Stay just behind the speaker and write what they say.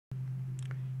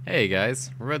Hey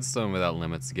guys, Redstone without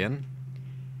limits again.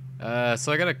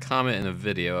 So I got a comment in a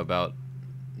video about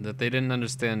that they didn't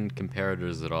understand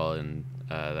comparators at all in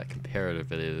that comparator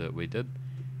video that we did.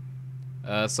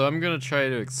 So I'm gonna try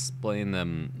to explain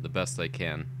them the best I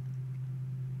can.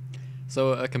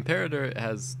 So a comparator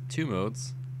has two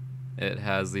modes. It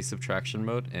has the subtraction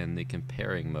mode and the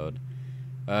comparing mode.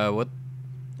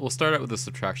 We'll start out with the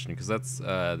subtraction because that's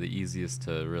the easiest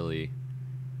to really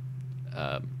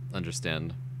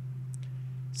understand.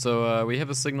 So we have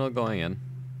a signal going in.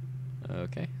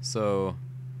 Okay, so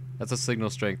that's a signal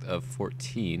strength of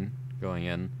 14 going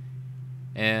in.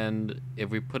 And if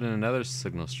we put in another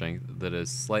signal strength that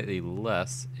is slightly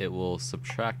less, it will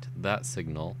subtract that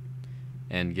signal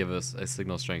and give us a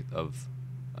signal strength of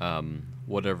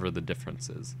whatever the difference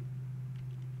is.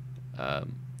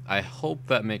 I hope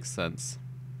that makes sense.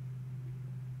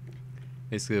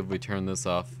 Basically, if we turn this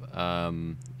off,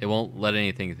 it won't let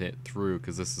anything through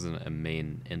because this isn't a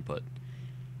main input.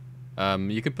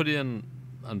 You could put it in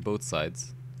on both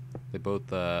sides. They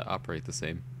both operate the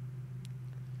same.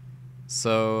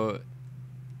 So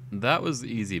that was the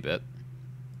easy bit.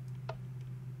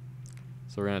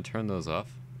 So we're going to turn those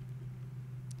off.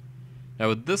 Now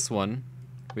with this one,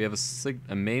 we have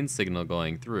a main signal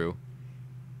going through,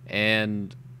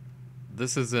 and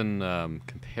this is in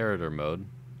comparator mode,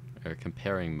 or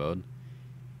comparing mode.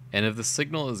 And if the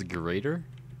signal is greater,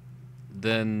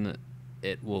 then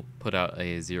it will put out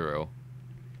a 0.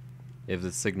 If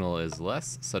the signal is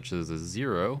less, such as a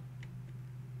 0,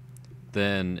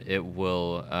 then it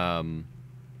will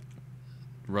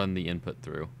run the input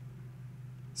through.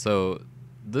 So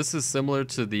this is similar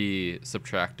to the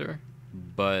subtractor,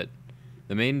 but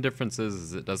the main difference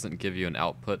is it doesn't give you an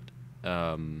output.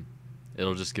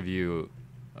 It'll just give you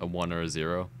a 1 or a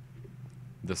 0.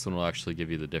 This one will actually give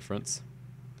you the difference.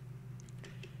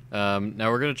 Now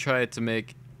we're going to try to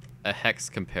make a hex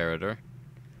comparator.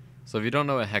 So if you don't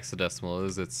know what hexadecimal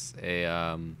is, it's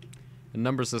a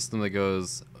number system that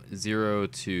goes 0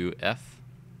 to F.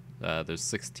 There's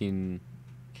 16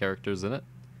 characters in it.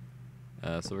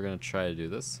 So we're going to try to do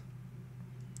this.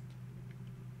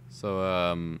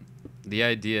 So the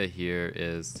idea here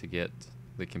is to get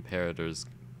the comparators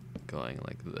going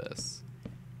like this.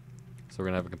 So we're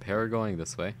going to have a comparator going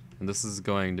this way, and this is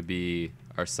going to be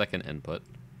our second input,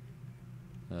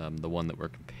 the one that we're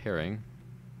comparing.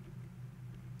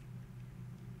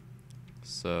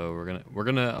 So we're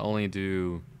gonna only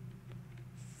do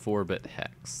 4-bit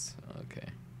hex. Okay.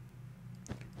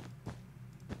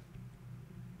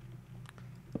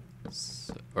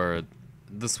 So, or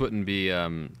this wouldn't be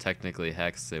technically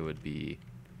hex. It would be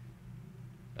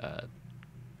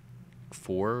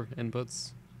 4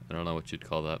 inputs. I don't know what you'd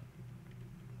call that.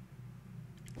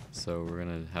 So we're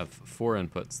gonna have 4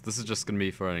 inputs. This is just gonna be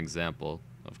for an example,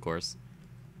 of course.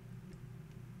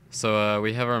 So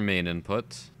we have our main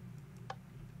input,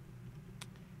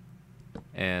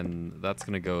 and that's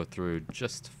gonna go through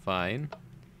just fine.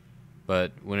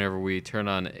 But whenever we turn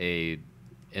on a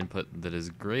input that is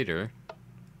greater,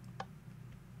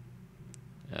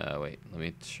 wait, let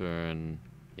me turn,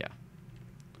 yeah,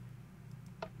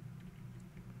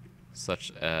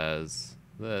 such as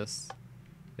this,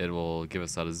 it will give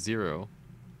us out a 0,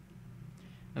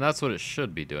 and that's what it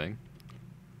should be doing.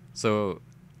 So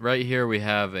right here we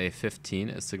have a 15,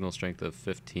 a signal strength of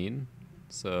 15.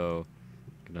 So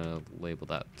I'm gonna label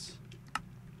that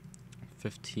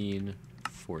 15,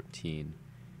 14,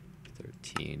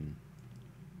 13,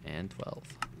 and 12.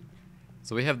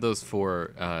 So we have those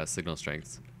 4 signal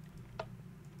strengths.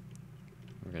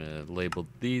 We're gonna label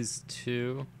these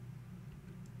 2.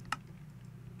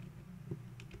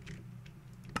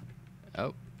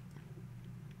 Oh.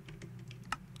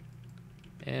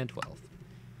 And 12.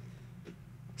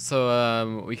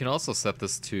 So we can also set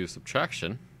this to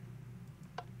subtraction.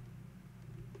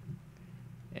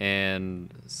 And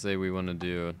say we want to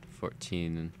do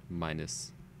 14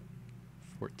 minus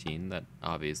 14. That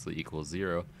obviously equals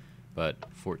 0. But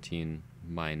 14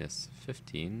 minus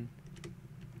 15.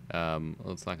 Well,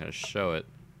 it's not going to show it.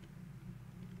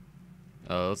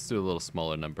 Let's do a little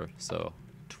smaller number. So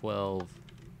 12.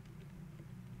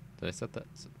 Did I set that?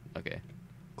 Okay,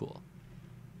 cool.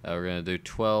 We're going to do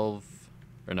 12,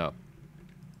 or no.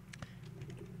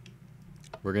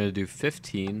 We're going to do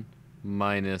 15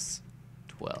 minus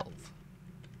 12.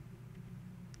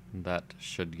 That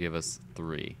should give us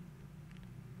 3.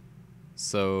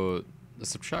 So the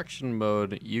subtraction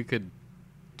mode, you could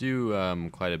do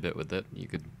quite a bit with it. You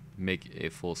could make a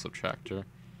full subtractor,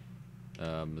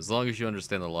 as long as you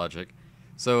understand the logic.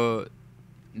 So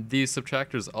these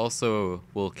subtractors also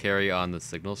will carry on the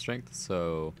signal strength.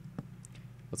 So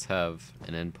let's have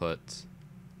an input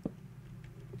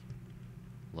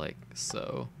like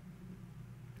so.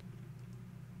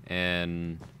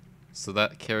 And so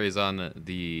that carries on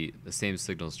the same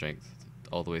signal strength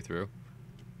all the way through.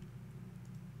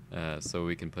 So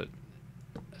we can put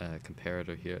a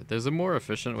comparator here. There's a more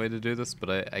efficient way to do this,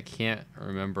 but I can't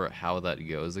remember how that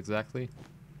goes exactly.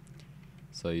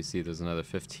 So you see there's another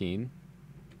 15.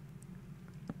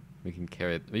 We can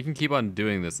carry it. We can keep on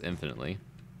doing this infinitely.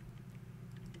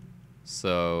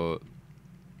 So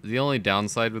the only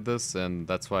downside with this, and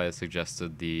that's why I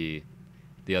suggested the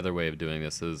other way of doing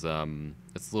this, is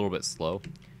it's a little bit slow.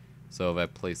 So if I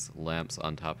place lamps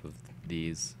on top of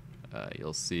these,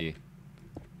 you'll see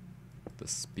the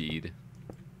speed.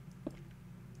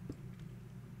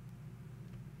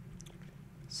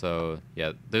 So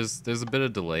yeah, there's a bit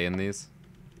of delay in these.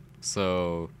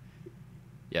 So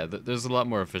yeah, there's a lot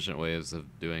more efficient ways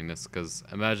of doing this, because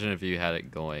imagine if you had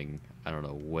it going, I don't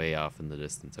know, way off in the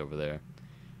distance over there.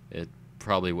 It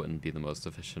probably wouldn't be the most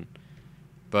efficient.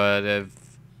 But if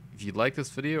you like this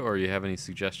video or you have any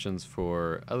suggestions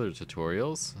for other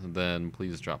tutorials, then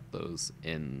please drop those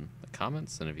in the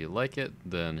comments. And if you like it,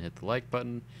 then hit the like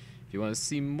button. If you want to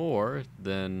see more,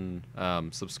 then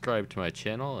subscribe to my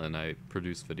channel, and I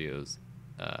produce videos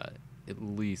at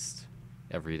least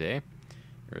every day,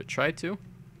 or try to.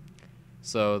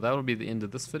 So that will be the end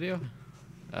of this video.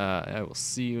 I will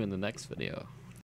see you in the next video.